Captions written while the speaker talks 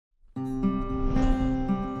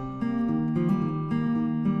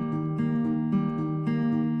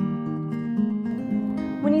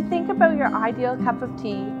about your ideal cup of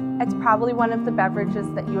tea, it's probably one of the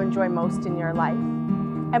beverages that you enjoy most in your life.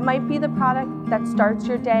 It might be the product that starts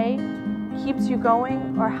your day, keeps you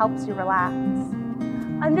going, or helps you relax.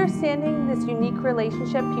 Understanding this unique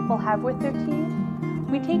relationship people have with their tea,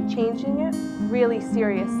 we take changing it really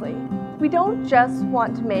seriously. We don't just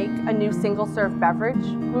want to make a new single-serve beverage,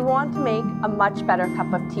 we want to make a much better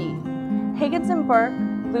cup of tea. Higgins & Burke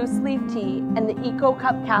Loose Leaf Tea and the Eco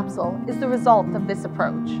Cup capsule is the result of this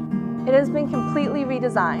approach. It has been completely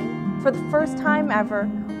redesigned. For the first time ever,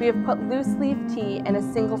 we have put loose leaf tea in a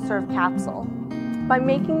single-serve capsule. By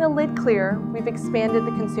making the lid clear, we've expanded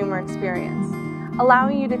the consumer experience,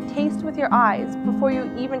 allowing you to taste with your eyes before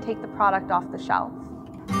you even take the product off the shelf.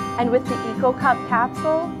 And with the Eco Cup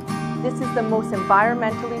capsule, this is the most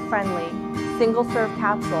environmentally friendly single-serve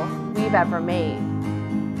capsule we've ever made.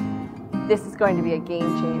 This is going to be a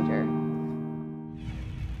game changer.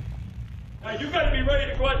 Now you gotta be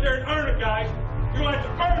ready to go out there and earn it, guys. You have to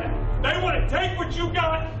earn it. They want to take what you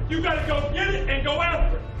gotta go get it and go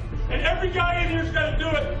after it. And every guy in here's gotta do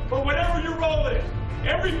it for whatever your role is.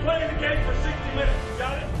 Every play in the game for 60 minutes, you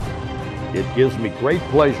got it? It gives me great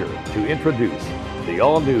pleasure to introduce the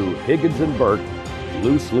all-new Higgins & Burke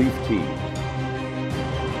Loose Leaf Tea.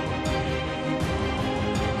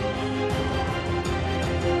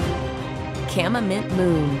 Chamomint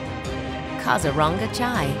Moon, Kazaranga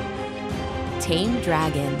Chai, Tame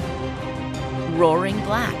Dragon, Roaring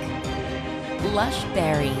Black, Lush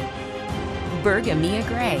Berry, Bergamia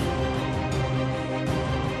Grey.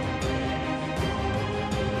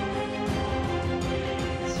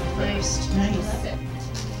 Nice.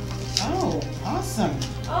 Oh, awesome.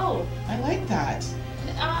 Oh, I like that.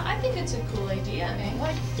 I think it's a cool idea.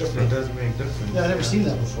 Like, It does make difference. Yeah, I've never seen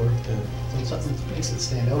that before. It's something that makes it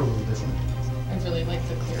stand out a little different. I really like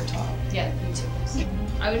the clear top. yeah, me too.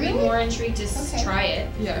 I would be more intrigued to try it,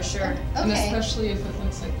 for sure. And especially if it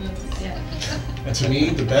looks like this. Yeah. And to me,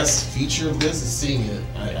 the best feature of this is seeing it.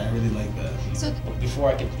 I really like that. So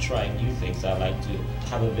before I get to try new things, I like to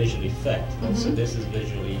have a visual effect. So this is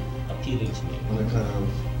visually appealing to me. I want to kind of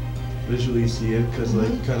visually see it, because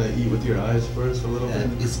like kind of eat with your eyes first a little bit.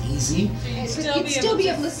 It's easy. you'd still be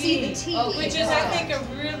able to see the tea. Which is, I think, a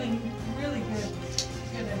really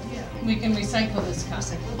good idea. We can recycle this cup.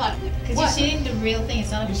 Because you're seeing the real thing,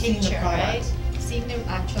 it's not a You're seeing the picture, product. right? Seeing the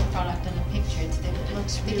actual product on a picture, It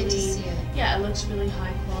looks they really, get to see it. yeah, it looks really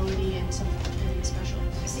high quality and something special.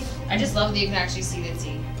 I just love that you can actually see the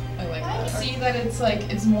tea. I like that. See that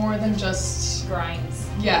it's more than just Grinds.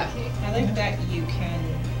 Yeah. I like that you can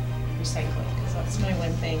recycle it, because that's my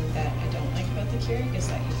one thing that I don't like about the Keurig is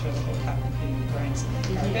that you throw the whole cup and put the grinds in the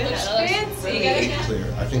garbage. Fancy.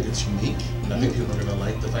 Clear. I think it's unique. I think people are gonna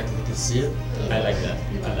like the fact that they can see it. I like that.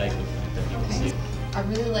 I like the fact that you can see it. I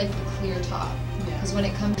really like the clear top, because when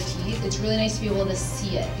it comes to tea, it's really nice to be able to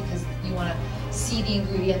see it, because you want to see the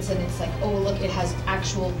ingredients and it's like, oh look, it has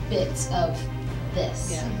actual bits of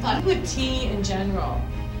this. But with tea in general,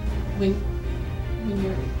 when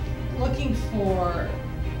you're looking for a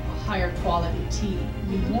higher quality tea,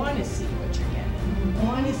 you want to see what you're getting. You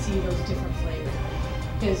want to see those different flavors,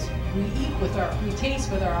 because we taste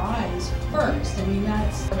with our eyes first. I mean,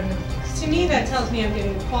 to me that tells me I'm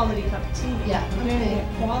getting a quality cup of tea. Yeah. I'm getting a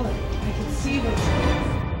quality. I can see those.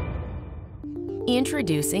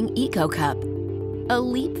 Introducing Eco Cup, a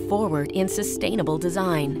leap forward in sustainable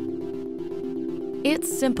design. It's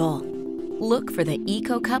simple. Look for the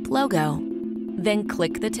Eco Cup logo, then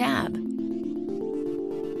click the tab.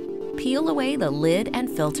 Peel away the lid and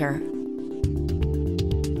filter,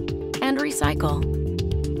 and recycle.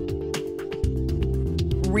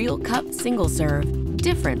 Real Cup single serve,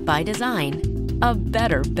 different by design. A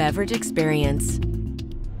better beverage experience.